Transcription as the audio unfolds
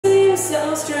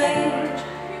strange,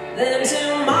 then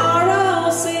tomorrow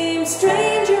seems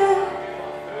stranger.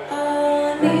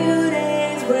 All new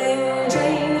days bring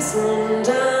dreams,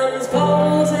 sometimes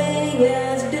posing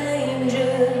as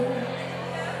danger.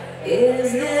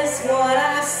 Is this what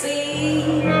I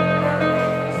see?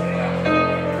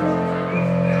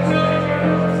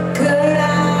 Could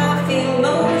I feel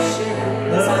motion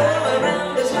all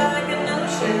around us like an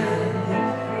ocean?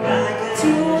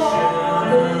 To all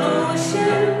the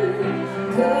motion,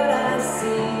 could I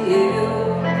see you?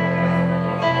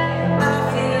 I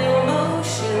feel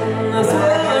motion all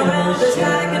around us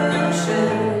like an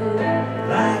ocean.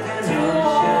 To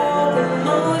all the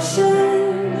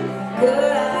motion,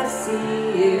 could I see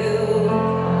you?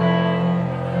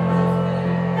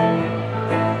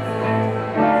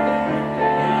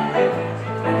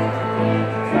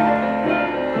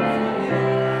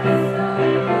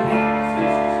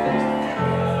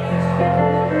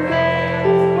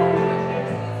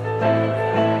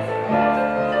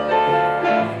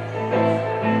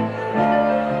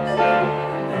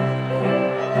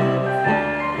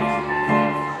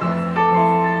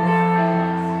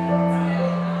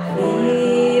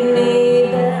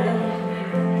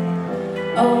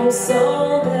 Oh,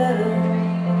 so better.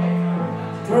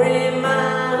 Pray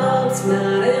my hopes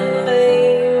not in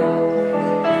vain.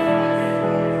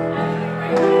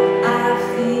 I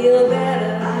feel better.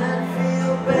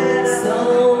 So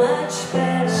much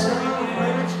better.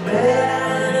 But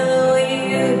I know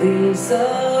you'd be so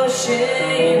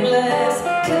shameless.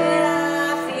 Could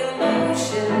I feel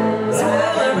motions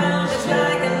all around us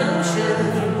like an ocean?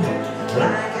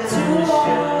 To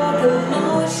all the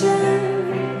motion,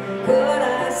 could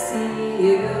I see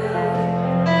you?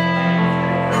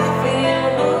 I feel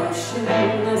motion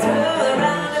all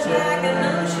around us like an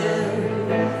ocean.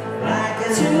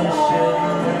 To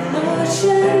all the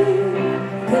motion,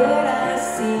 could I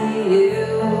see you?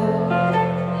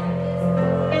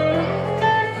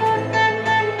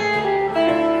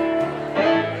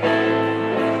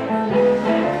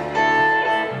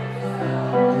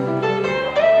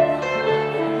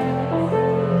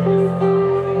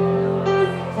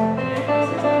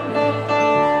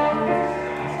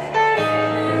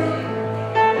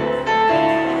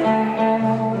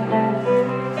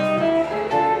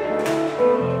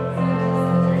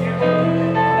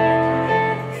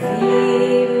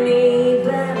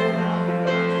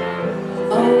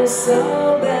 So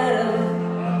better,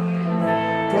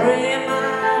 pray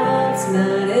my heart's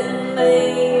not in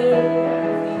vain.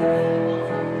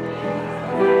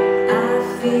 I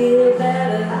feel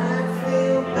better,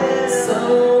 so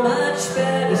much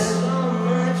better.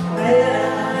 But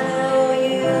I know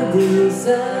you'd be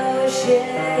so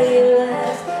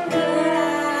shameless. Could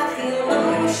I feel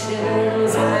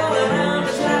motions all around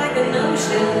us like an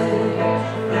ocean?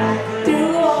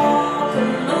 Through all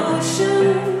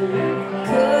commotion,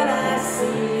 could I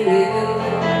see you?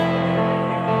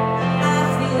 I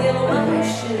feel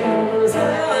motions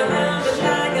all around us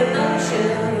like an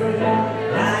ocean.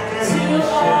 To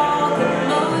all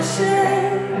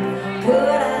commotion,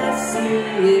 could I see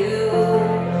you?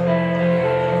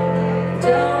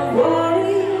 Don't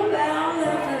worry about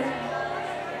nothing.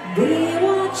 Be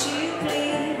what you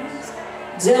please.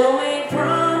 Don't make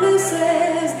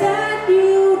promises that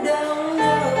you don't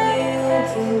know you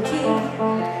can keep.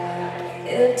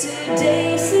 If today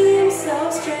seems so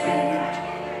strange,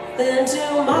 then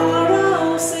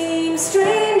tomorrow seems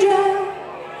stranger.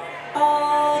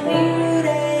 All new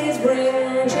days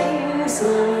bring change,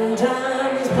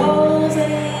 sometimes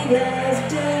posing as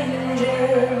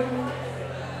danger.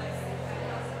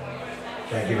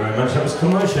 Thank you very much. That was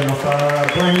Commotion off our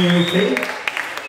brand new EP.